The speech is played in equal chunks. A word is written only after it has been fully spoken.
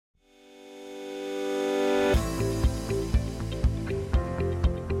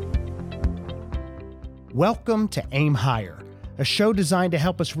Welcome to Aim Higher, a show designed to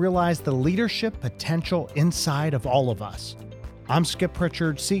help us realize the leadership potential inside of all of us. I'm Skip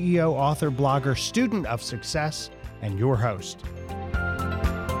Pritchard, CEO, author, blogger, student of success, and your host.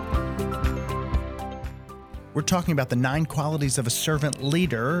 We're talking about the 9 qualities of a servant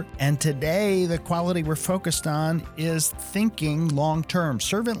leader, and today the quality we're focused on is thinking long-term.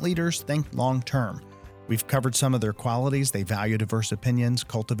 Servant leaders think long-term. We've covered some of their qualities. They value diverse opinions,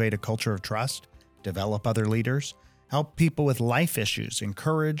 cultivate a culture of trust, develop other leaders, help people with life issues,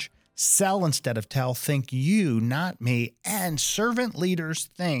 encourage, sell instead of tell, think you, not me, and servant leaders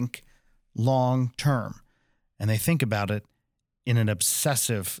think long-term. And they think about it in an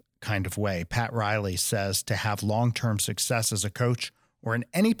obsessive kind of way. Pat Riley says to have long-term success as a coach or in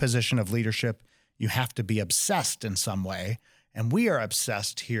any position of leadership, you have to be obsessed in some way. And we are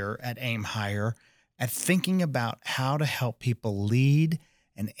obsessed here at Aim Higher at thinking about how to help people lead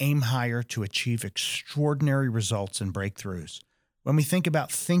and aim higher to achieve extraordinary results and breakthroughs. When we think about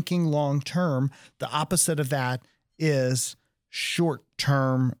thinking long-term, the opposite of that is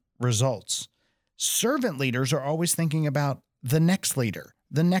short-term results. Servant leaders are always thinking about the next leader,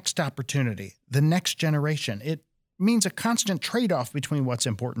 the next opportunity, the next generation. It means a constant trade-off between what's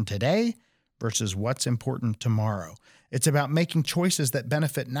important today versus what's important tomorrow. It's about making choices that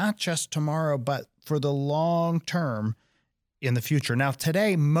benefit not just tomorrow, but for the long term in the future. Now,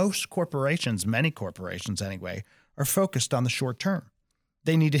 today, most corporations, many corporations anyway, are focused on the short term.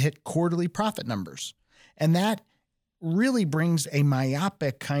 They need to hit quarterly profit numbers. And that really brings a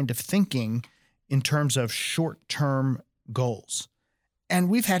myopic kind of thinking in terms of short-term goals. And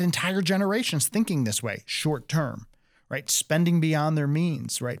we've had entire generations thinking this way, short term, right? Spending beyond their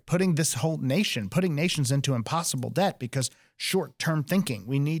means, right? Putting nations into impossible debt because short-term thinking.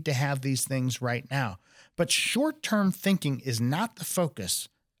 We need to have these things right now. But short-term thinking is not the focus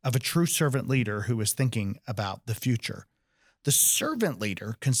of a true servant leader who is thinking about the future. The servant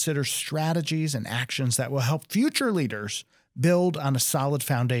leader considers strategies and actions that will help future leaders build on a solid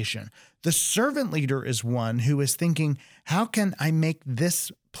foundation. The servant leader is one who is thinking, how can I make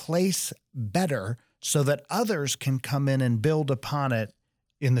this place better so that others can come in and build upon it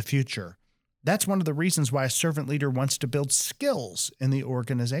in the future? That's one of the reasons why a servant leader wants to build skills in the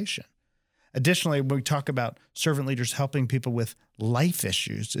organization. Additionally, when we talk about servant leaders helping people with life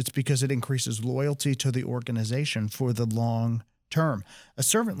issues, it's because it increases loyalty to the organization for the long term. A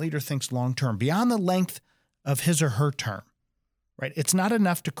servant leader thinks long term, beyond the length of his or her term, right? It's not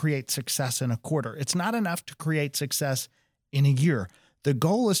enough to create success in a quarter. It's not enough to create success in a year. The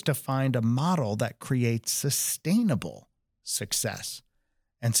goal is to find a model that creates sustainable success.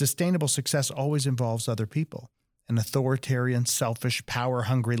 And sustainable success always involves other people. An authoritarian, selfish,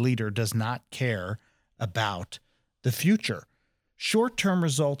 power-hungry leader does not care about the future. Short-term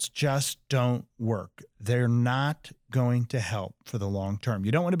results just don't work. They're not going to help for the long term.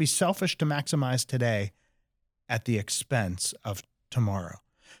 You don't want to be selfish to maximize today at the expense of tomorrow.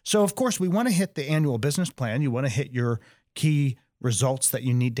 So, of course, we want to hit the annual business plan. You want to hit your key results that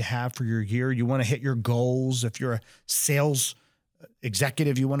you need to have for your year. You want to hit your goals. If you're a sales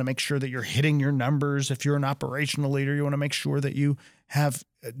executive, you want to make sure that you're hitting your numbers. If you're an operational leader, you want to make sure that you have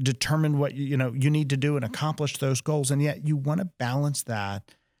determined what you need to do and accomplish those goals. And yet you want to balance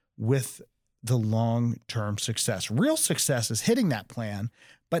that with the long-term success. Real success is hitting that plan,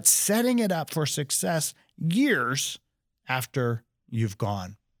 but setting it up for success years after you've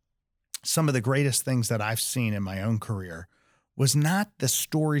gone. Some of the greatest things that I've seen in my own career was not the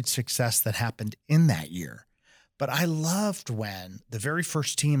storied success that happened in that year. But I loved when the very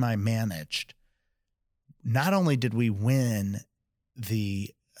first team I managed, not only did we win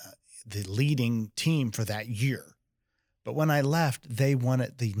the leading team for that year, but when I left, they won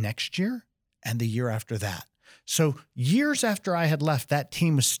it the next year and the year after that. So years after I had left, that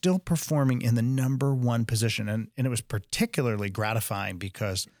team was still performing in the number one position. And it was particularly gratifying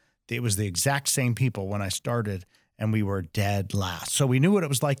because it was the exact same people when I started and we were dead last. So we knew what it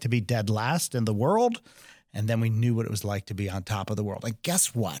was like to be dead last in the world. And then we knew what it was like to be on top of the world. And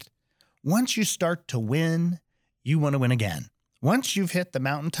guess what? Once you start to win, you want to win again. Once you've hit the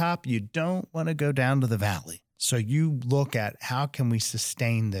mountaintop, you don't want to go down to the valley. So you look at how can we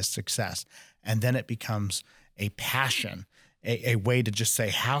sustain this success? And then it becomes a passion, a way to just say,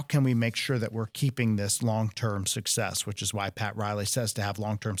 how can we make sure that we're keeping this long-term success, which is why Pat Riley says to have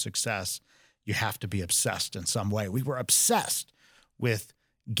long-term success, you have to be obsessed in some way. We were obsessed with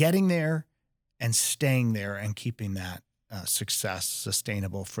getting there and staying there and keeping that success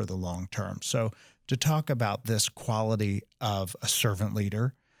sustainable for the long term. So to talk about this quality of a servant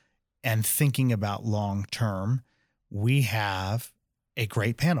leader and thinking about long term, we have a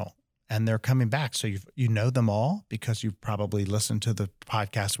great panel. and they're coming back. So you know them all because you've probably listened to the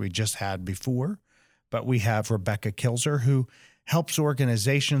podcast we just had before. But we have Rebecca Kilzer, who helps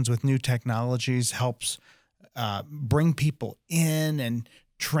organizations with new technologies, helps bring people in and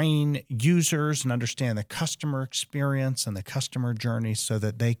train users and understand the customer experience and the customer journey so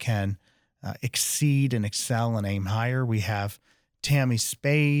that they can exceed and excel and aim higher. We have Tammy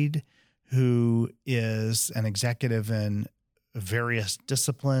Spade, who is an executive in various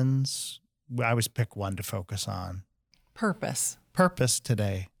disciplines. I always pick one to focus on. Purpose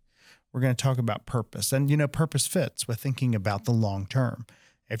Today. We're going to talk about purpose. And, purpose fits with thinking about the long term.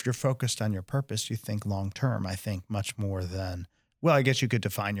 If you're focused on your purpose, you think long term, I think, much more than, well, I guess you could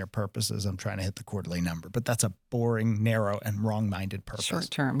define your purpose as I'm trying to hit the quarterly number, but that's a boring, narrow, and wrong-minded purpose. Short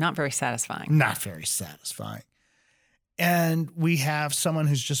term, not very satisfying. Not very satisfying. And we have someone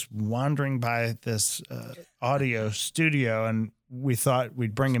who's just wandering by this audio studio, and we thought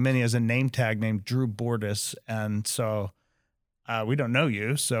we'd bring him in. He has a name tag named Drew Bordis, and so we don't know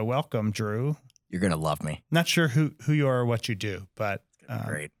you, so welcome, Drew. You're going to love me. Not sure who you are or what you do, but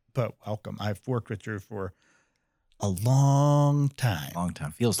great. But welcome. I've worked with Drew for a long time. Long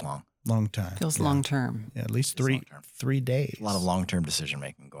time. Feels long. Long time. Feels long term. Yeah, at least 3 days. A lot of long-term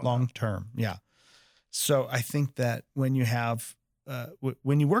decision-making going on. Long term, yeah. So I think that when you have,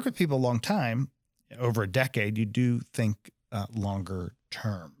 when you work with people a long time, over a decade, you do think longer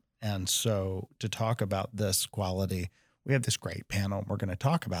term. And so to talk about this quality, we have this great panel. We're going to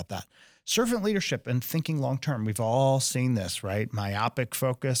talk about that. Servant leadership and thinking long term. We've all seen this, right? Myopic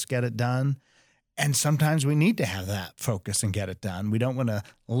focus, get it done. And sometimes we need to have that focus and get it done. We don't want to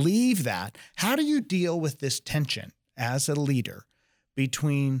leave that. How do you deal with this tension as a leader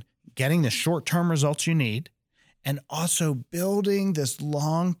between getting the short-term results you need and also building this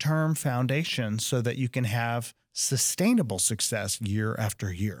long-term foundation so that you can have sustainable success year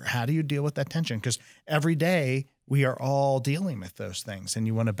after year? How do you deal with that tension? Because every day we are all dealing with those things, and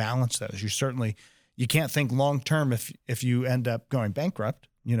you want to balance those. You can't think long-term if you end up going bankrupt,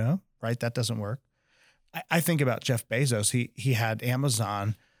 right? That doesn't work. I think about Jeff Bezos. He had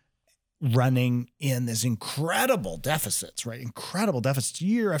Amazon running in this incredible deficits, right? Incredible deficits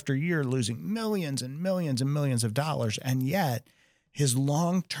year after year, losing millions and millions and millions of dollars. And yet his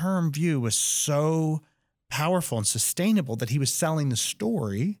long-term view was so powerful and sustainable that he was selling the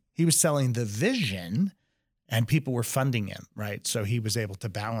story, he was selling the vision, and people were funding him, right? So he was able to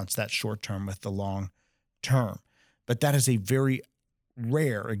balance that short term with the long term. But that is a very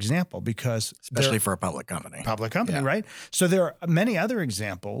rare example because especially for a public company. Yeah. Right? So there are many other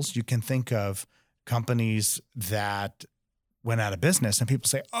examples. You can think of companies that went out of business and people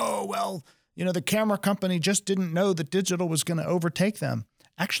say, oh, well, the camera company just didn't know that digital was going to overtake them.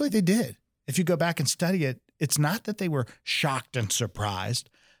 Actually, they did. If you go back and study it, it's not that they were shocked and surprised,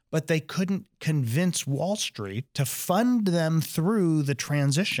 but they couldn't convince Wall Street to fund them through the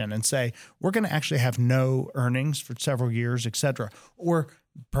transition and say, we're going to actually have no earnings for several years, et cetera. Or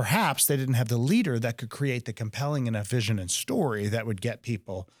perhaps they didn't have the leader that could create the compelling enough vision and story that would get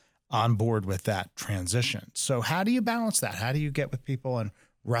people on board with that transition. So how do you balance that? How do you get with people and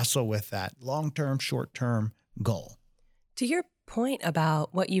wrestle with that long-term, short-term goal? To your point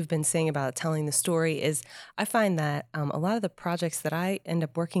about what you've been saying about telling the story is I find that a lot of the projects that I end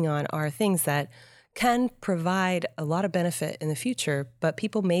up working on are things that can provide a lot of benefit in the future, but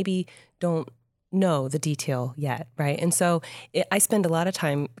people maybe don't know the detail yet, right? And so I spend a lot of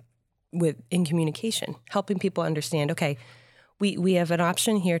time in communication, helping people understand, okay, we have an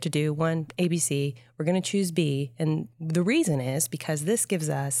option here to do one, ABC, we're going to choose B, and the reason is because this gives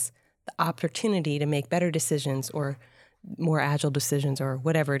us the opportunity to make better decisions or more agile decisions or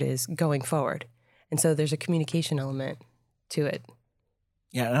whatever it is going forward. And so there's a communication element to it.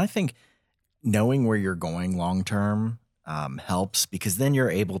 Yeah, and I think knowing where you're going long term helps because then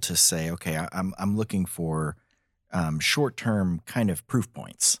you're able to say, okay, I'm looking for short term kind of proof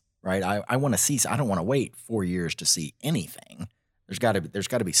points, right? I want to see. I don't want to wait 4 years to see anything. There's got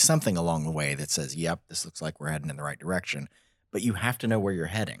to be something along the way that says, yep, this looks like we're heading in the right direction. But you have to know where you're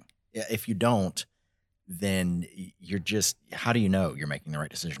heading. If you don't, then you're just, how do you know you're making the right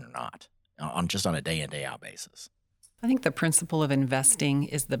decision or not on a day in, day out basis? I think the principle of investing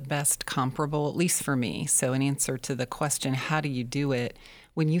is the best comparable, at least for me. So in answer to the question, how do you do it?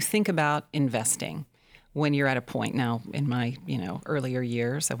 When you think about investing, when you're at a point now in my, earlier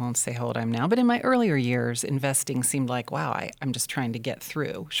years, I won't say how old I am now, but in my earlier years, investing seemed like, wow, I'm just trying to get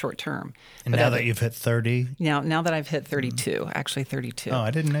through short term. And now that you've hit 30? Now that I've hit 32, actually 32. Oh,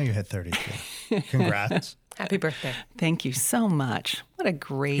 I didn't know you hit 32. Congrats. Happy birthday. Thank you so much. What a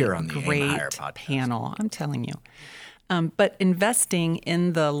great Here on the Aim Higher podcast. Panel. I'm telling you. But investing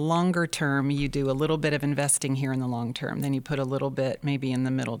in the longer term, you do a little bit of investing here in the long term. Then you put a little bit maybe in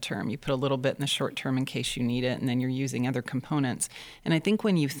the middle term. You put a little bit in the short term in case you need it. And then you're using other components. And I think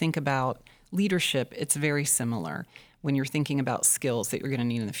when you think about leadership, it's very similar. When you're thinking about skills that you're going to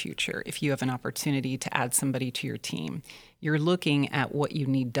need in the future, if you have an opportunity to add somebody to your team, you're looking at what you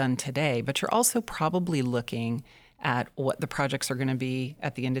need done today, but you're also probably looking at what the projects are going to be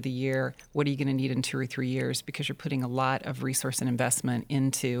at the end of the year. What are you going to need in 2 or 3 years? Because you're putting a lot of resource and investment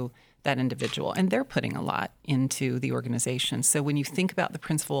into that individual, and they're putting a lot into the organization. So when you think about the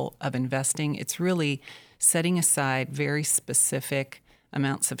principle of investing, it's really setting aside very specific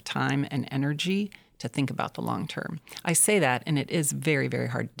amounts of time and energy to think about the long term. I say that, and it is very, very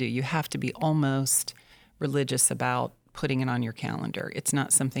hard to do. You have to be almost religious about putting it on your calendar. It's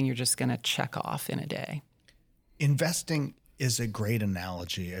not something you're just going to check off in a day. Investing is a great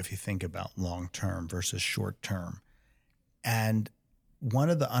analogy if you think about long-term versus short-term. And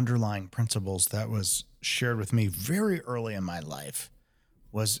one of the underlying principles that was shared with me very early in my life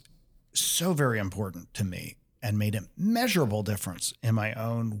was so very important to me and made a measurable difference in my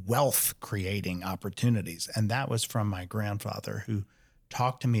own wealth creating opportunities. And that was from my grandfather, who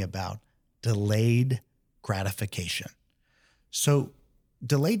talked to me about delayed gratification. So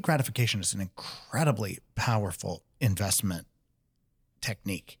delayed gratification is an incredibly powerful investment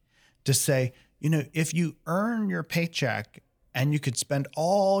technique to say, if you earn your paycheck and you could spend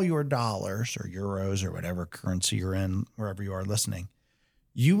all your dollars or euros or whatever currency you're in, wherever you are listening,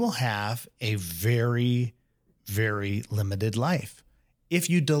 you will have a very, very limited life. If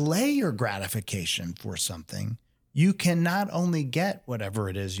you delay your gratification for something, you can not only get whatever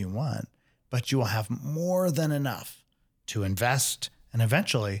it is you want, but you will have more than enough to invest and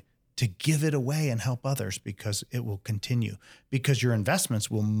eventually to give it away and help others, because it will continue, because your investments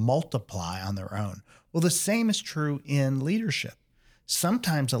will multiply on their own. Well, the same is true in leadership.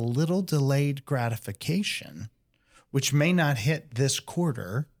 Sometimes a little delayed gratification, which may not hit this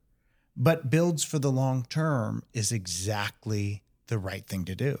quarter, but builds for the long term, is exactly the right thing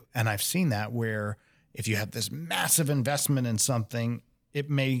to do. And I've seen that where if you have this massive investment in something, it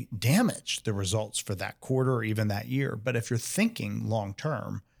may damage the results for that quarter or even that year. But if you're thinking long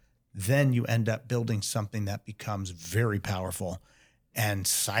term, then you end up building something that becomes very powerful and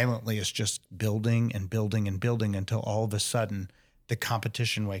silently is just building and building and building until all of a sudden the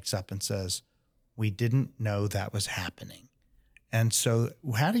competition wakes up and says, we didn't know that was happening. And so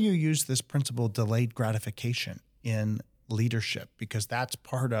how do you use this principle of delayed gratification in leadership? Because that's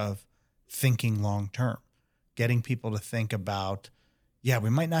part of thinking long term, getting people to think about, we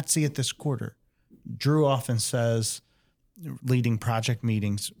might not see it this quarter. Drew often says, leading project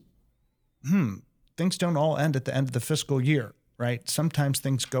meetings, things don't all end at the end of the fiscal year, right? Sometimes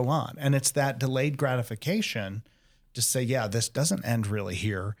things go on. And it's that delayed gratification to say, this doesn't end really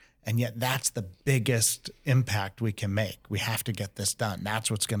here. And yet that's the biggest impact we can make. We have to get this done.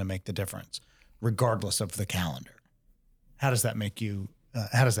 That's what's going to make the difference, regardless of the calendar. How does that make you,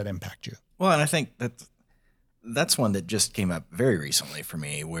 how does that impact you? Well, and I think that's one that just came up very recently for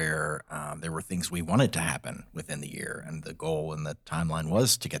me, where there were things we wanted to happen within the year, and the goal and the timeline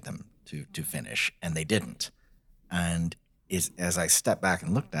was to get them to finish, and they didn't. And as I stepped back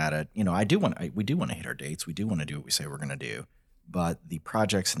and looked at it, we do want to hit our dates. We do want to do what we say we're going to do, but the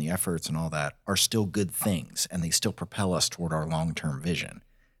projects and the efforts and all that are still good things, and they still propel us toward our long-term vision.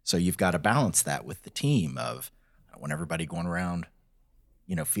 So you've got to balance that with the team of, I don't want everybody going around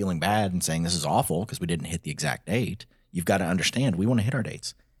feeling bad and saying this is awful because we didn't hit the exact date. You've got to understand we want to hit our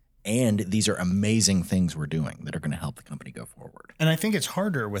dates. And these are amazing things we're doing that are going to help the company go forward. And I think it's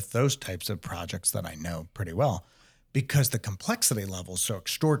harder with those types of projects that I know pretty well, because the complexity level is so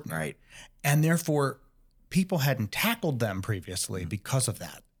extraordinary. Right. And therefore, people hadn't tackled them previously because of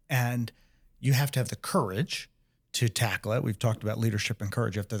that. And you have to have the courage to tackle it. We've talked about leadership and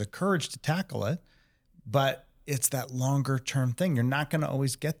courage. You have to have the courage to tackle it, but it's that longer term thing. You're not going to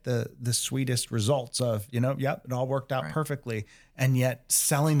always get the sweetest results of, it all worked out perfectly. And yet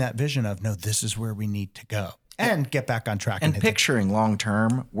selling that vision of, no, this is where we need to go and get back on track. And picturing long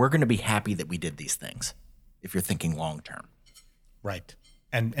term, we're going to be happy that we did these things if you're thinking long term. Right.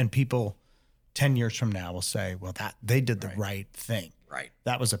 And people 10 years from now will say, well, that they did the right thing. Right.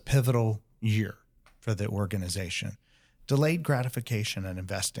 That was a pivotal year for the organization. Delayed gratification and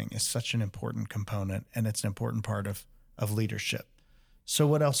investing is such an important component, and it's an important part of leadership. So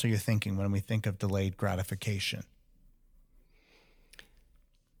what else are you thinking when we think of delayed gratification?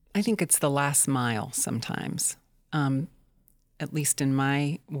 I think it's the last mile sometimes. At least in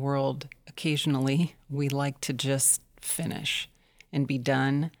my world, occasionally we like to just finish and be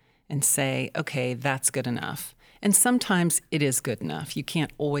done and say, okay, that's good enough. And sometimes it is good enough. You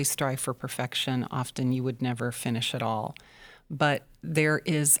can't always strive for perfection. Often you would never finish it all. But there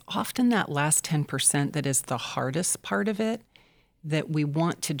is often that last 10% that is the hardest part of it, that we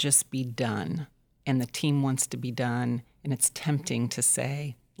want to just be done, and the team wants to be done, and it's tempting to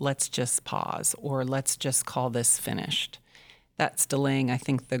say, let's just pause, or let's just call this finished. That's delaying, I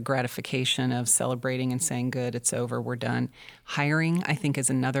think, the gratification of celebrating and saying, good, it's over, we're done. Hiring, I think, is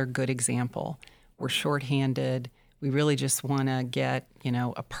another good example. We're shorthanded. We really just want to get,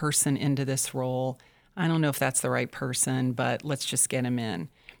 a person into this role. I don't know if that's the right person, but let's just get him in.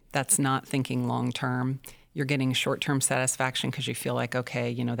 That's not thinking long term. You're getting short-term satisfaction because you feel like,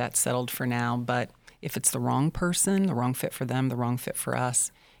 okay, that's settled for now. But if it's the wrong person, the wrong fit for them, the wrong fit for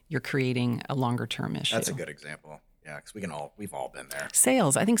us, you're creating a longer-term issue. That's a good example. Yeah, because we've all been there.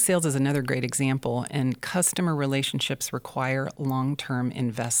 Sales. I think sales is another great example, and customer relationships require long-term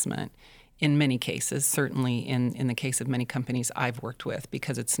investment in many cases, certainly in the case of many companies I've worked with,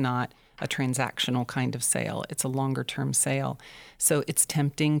 because it's not a transactional kind of sale. It's a longer-term sale. So it's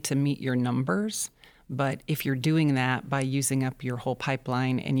tempting to meet your numbers, but if you're doing that by using up your whole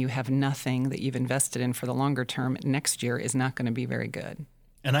pipeline and you have nothing that you've invested in for the longer term, next year is not going to be very good.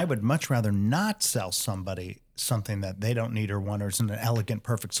 And I would much rather not sell somebody something that they don't need or want or isn't an elegant,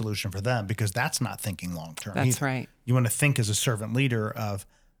 perfect solution for them, because that's not thinking long term. That's right. You want to think as a servant leader of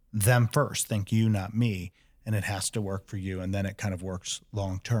them first. Think you, not me. And it has to work for you. And then it kind of works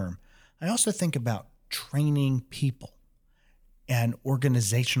long term. I also think about training people and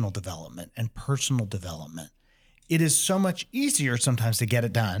organizational development and personal development. It is so much easier sometimes to get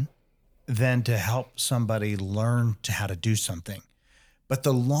it done than to help somebody learn how to do something. But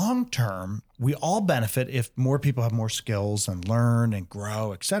the long term, we all benefit if more people have more skills and learn and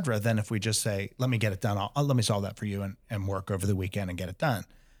grow, et cetera, than if we just say, let me get it done. Let me solve that for you and work over the weekend and get it done.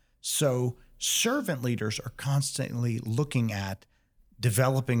 So servant leaders are constantly looking at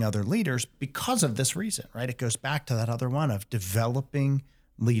developing other leaders because of this reason, right? It goes back to that other one of developing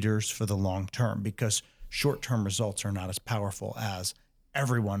leaders for the long term, because short-term results are not as powerful as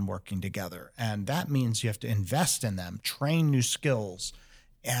everyone working together. And that means you have to invest in them, train new skills,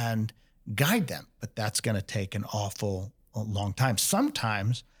 and guide them. But that's going to take an awful long time.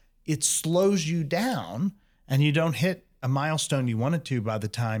 Sometimes it slows you down and you don't hit a milestone you wanted to by the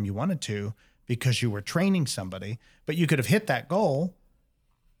time you wanted to because you were training somebody, but you could have hit that goal,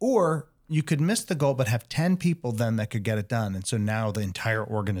 or you could miss the goal but have 10 people then that could get it done. And so now the entire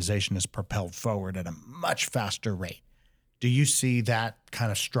organization is propelled forward at a much faster rate. Do you see that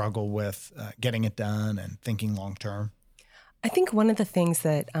kind of struggle with getting it done and thinking long term? I think one of the things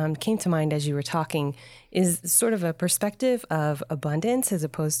that came to mind as you were talking is sort of a perspective of abundance as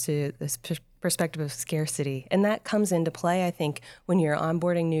opposed to this perspective of scarcity. And that comes into play, I think, when you're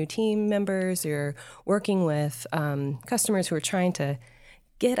onboarding new team members, you're working with customers who are trying to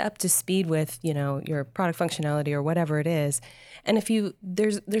get up to speed with, your product functionality or whatever it is. And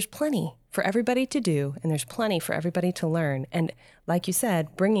there's plenty for everybody to do, and there's plenty for everybody to learn. And like you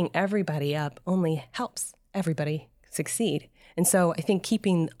said, bringing everybody up only helps everybody succeed. And so I think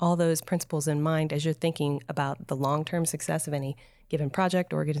keeping all those principles in mind as you're thinking about the long-term success of any given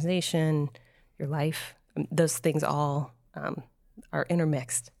project, organization, your life, those things all are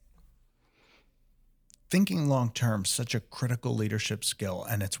intermixed. Thinking long-term is such a critical leadership skill,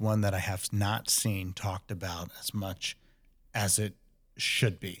 and it's one that I have not seen talked about as much as it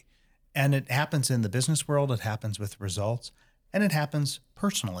should be. And it happens in the business world, it happens with results, and it happens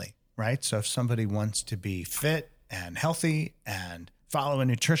personally, right? So if somebody wants to be fit and healthy and follow a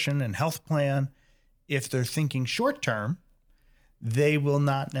nutrition and health plan, if they're thinking short-term, they will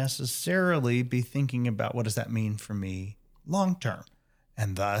not necessarily be thinking about what does that mean for me long-term.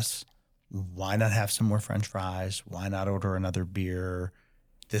 And thus, why not have some more French fries? Why not order another beer?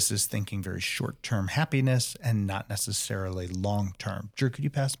 This is thinking very short-term happiness and not necessarily long-term. Drew, could you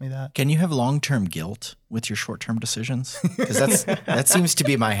pass me that? Can you have long-term guilt with your short-term decisions? Because that seems to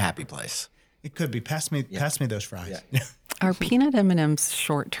be my happy place. It could be. Pass me those fries. Yeah. Are peanut M&Ms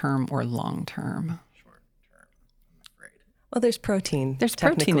short-term or long-term? Well, there's protein. There's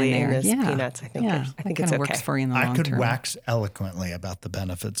protein in there. Those peanuts. I think it's okay. Works for you in the long term. I could wax eloquently about the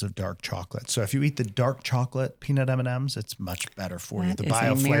benefits of dark chocolate. So if you eat the dark chocolate peanut M&Ms, it's much better for you. The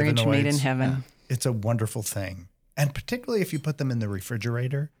bioflavonoids. Is a marriage made in heaven. It's a wonderful thing. And particularly if you put them in the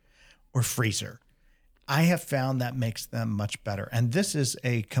refrigerator or freezer, I have found that makes them much better. And this is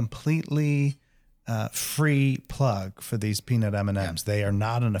a completely free plug for these peanut M&Ms. Yeah. They are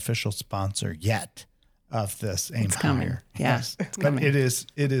not an official sponsor yet of this Aim It's coming. Higher. Yes, it's but coming. it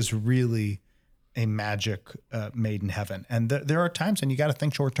is really a magic made in heaven. And there are times when you got to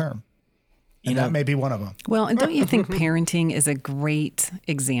think short term. And that may be one of them. Well, and don't you think parenting is a great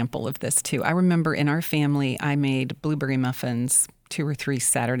example of this too? I remember in our family, I made blueberry muffins 2 or 3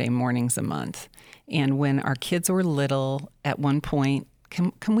 Saturday mornings a month. And when our kids were little, at one point,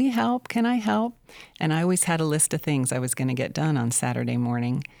 can we help? Can I help? And I always had a list of things I was going to get done on Saturday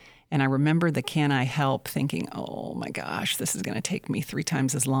morning. And I remember the can I help thinking, oh my gosh, this is going to take me 3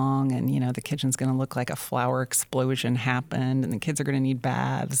 times as long. And, the kitchen's going to look like a flower explosion happened and the kids are going to need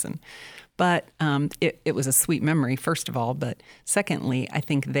baths. But it was a sweet memory, first of all. But secondly, I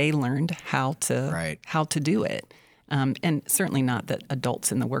think they learned how to do it. And certainly not that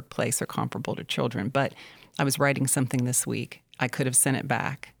adults in the workplace are comparable to children. But I was writing something this week. I could have sent it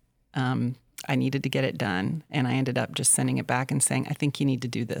back. I needed to get it done. And I ended up just sending it back and saying, I think you need to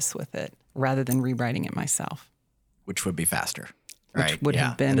do this with it, rather than rewriting it myself. Which would be faster, right? Which would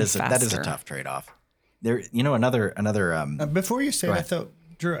have been faster. That is a tough trade-off. There, another. Before you say that, though,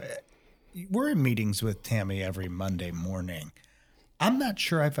 Drew, we're in meetings with Tammy every Monday morning. I'm not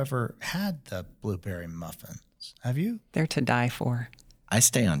sure I've ever had the blueberry muffins. Have you? They're to die for. I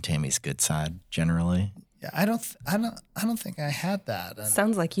stay on Tammy's good side generally. Yeah, I don't think I had that.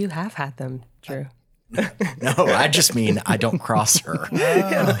 Sounds like you have had them, Drew. No, I just mean I don't cross her.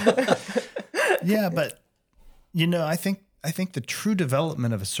 Yeah, but I think the true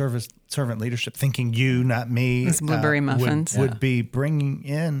development of a servant leadership, thinking you, not me, those blueberry muffins would be bringing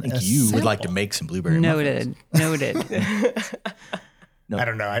in. I think you would like to make some blueberry muffins. Noted. No. I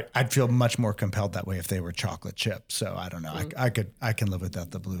don't know. I'd feel much more compelled that way if they were chocolate chips. So I don't know. I can live without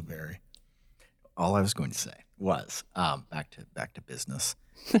the blueberry. All I was going to say was back to business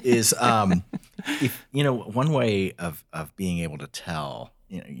is if one way of being able to tell,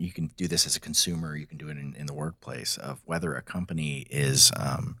 you can do this as a consumer, you can do it in the workplace, of whether a company is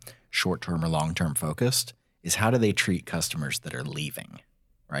short-term or long-term focused is how do they treat customers that are leaving,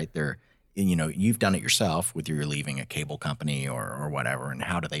 right? You've done it yourself with you're leaving a cable company or whatever, and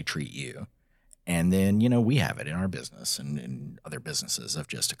how do they treat you? And then, we have it in our business and in other businesses of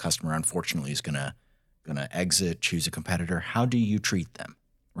just a customer, unfortunately, is gonna exit, choose a competitor. How do you treat them,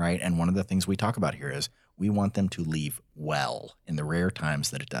 right? And one of the things we talk about here is we want them to leave well in the rare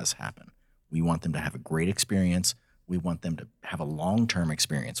times that it does happen. We want them to have a great experience. We want them to have a long-term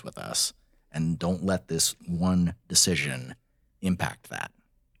experience with us, and don't let this one decision impact that.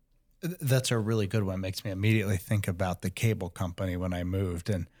 That's a really good one. It makes me immediately think about the cable company when I moved,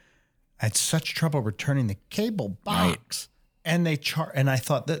 and I had such trouble returning the cable box. Right. And and I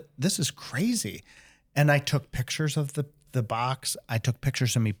thought that this is crazy. And I took pictures of the box. I took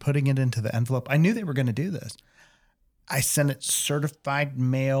pictures of me putting it into the envelope. I knew they were going to do this. I sent it certified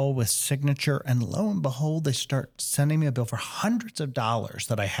mail with signature, and lo and behold, they start sending me a bill for hundreds of dollars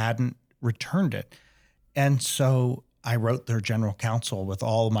that I hadn't returned it. And so I wrote their general counsel with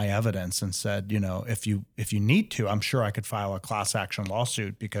all my evidence and said, if you need to, I'm sure I could file a class action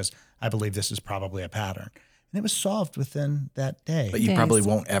lawsuit because I believe this is probably a pattern. And it was solved within that day. But you probably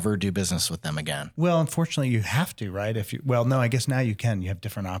won't ever do business with them again. Well, unfortunately, you have to, right? No, I guess now you can. You have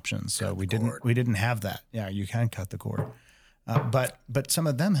different options. So we didn't have that. Yeah, you can cut the cord. But some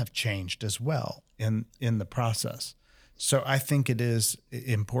of them have changed as well in the process. So I think it is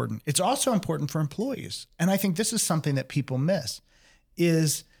important. It's also important for employees. And I think this is something that people miss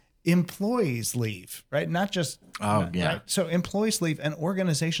is employees leave, right? Not just, right? So employees leave, and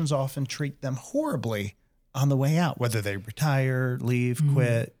organizations often treat them horribly on the way out, whether they retire, leave,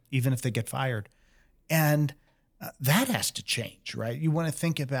 quit, even if they get fired. And that has to change, right? You want to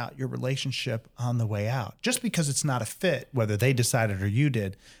think about your relationship on the way out. Just because it's not a fit, whether they decided or you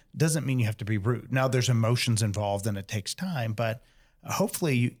did, doesn't mean you have to be rude. Now, there's emotions involved and it takes time, but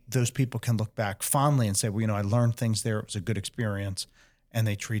hopefully those people can look back fondly and say, well, I learned things there. It was a good experience and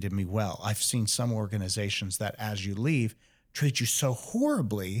they treated me well. I've seen some organizations that as you leave, treat you so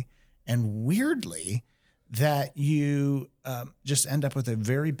horribly and weirdly that you just end up with a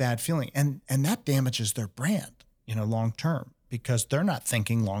very bad feeling. And that damages their brand, long term, because they're not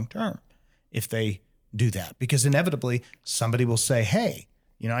thinking long term if they do that. Because inevitably somebody will say, hey,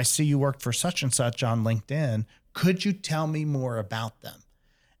 I see you worked for such and such on LinkedIn. Could you tell me more about them?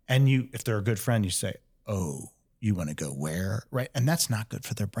 And if they're a good friend, you say, oh, you want to go where? Right. And that's not good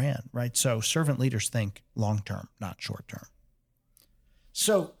for their brand. Right. So servant leaders think long term, not short term.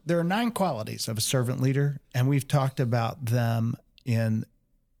 So there are 9 qualities of a servant leader, and we've talked about them in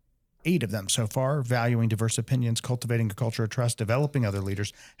 8 of them so far: valuing diverse opinions, cultivating a culture of trust, developing other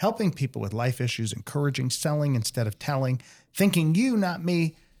leaders, helping people with life issues, encouraging, selling instead of telling, thinking you, not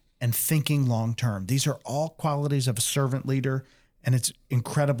me, and thinking long term. These are all qualities of a servant leader, and it's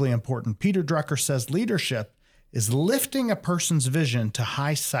incredibly important. Peter Drucker says leadership is lifting a person's vision to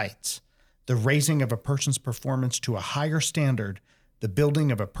high heights, the raising of a person's performance to a higher standard, the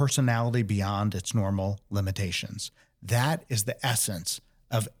building of a personality beyond its normal limitations. That is the essence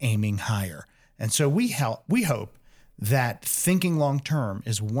of aiming higher. And so we hope that thinking long-term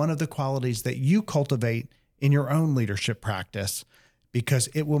is one of the qualities that you cultivate in your own leadership practice, because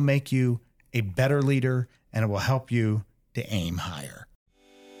it will make you a better leader and it will help you to aim higher.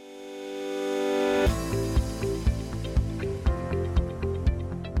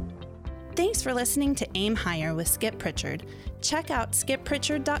 Thanks for listening to Aim Higher with Skip Pritchard. Check out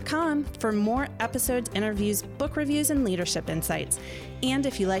skippritchard.com for more episodes, interviews, book reviews, and leadership insights. And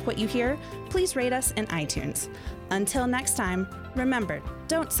if you like what you hear, please rate us in iTunes. Until next time, remember,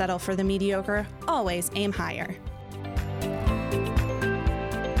 don't settle for the mediocre, always aim higher.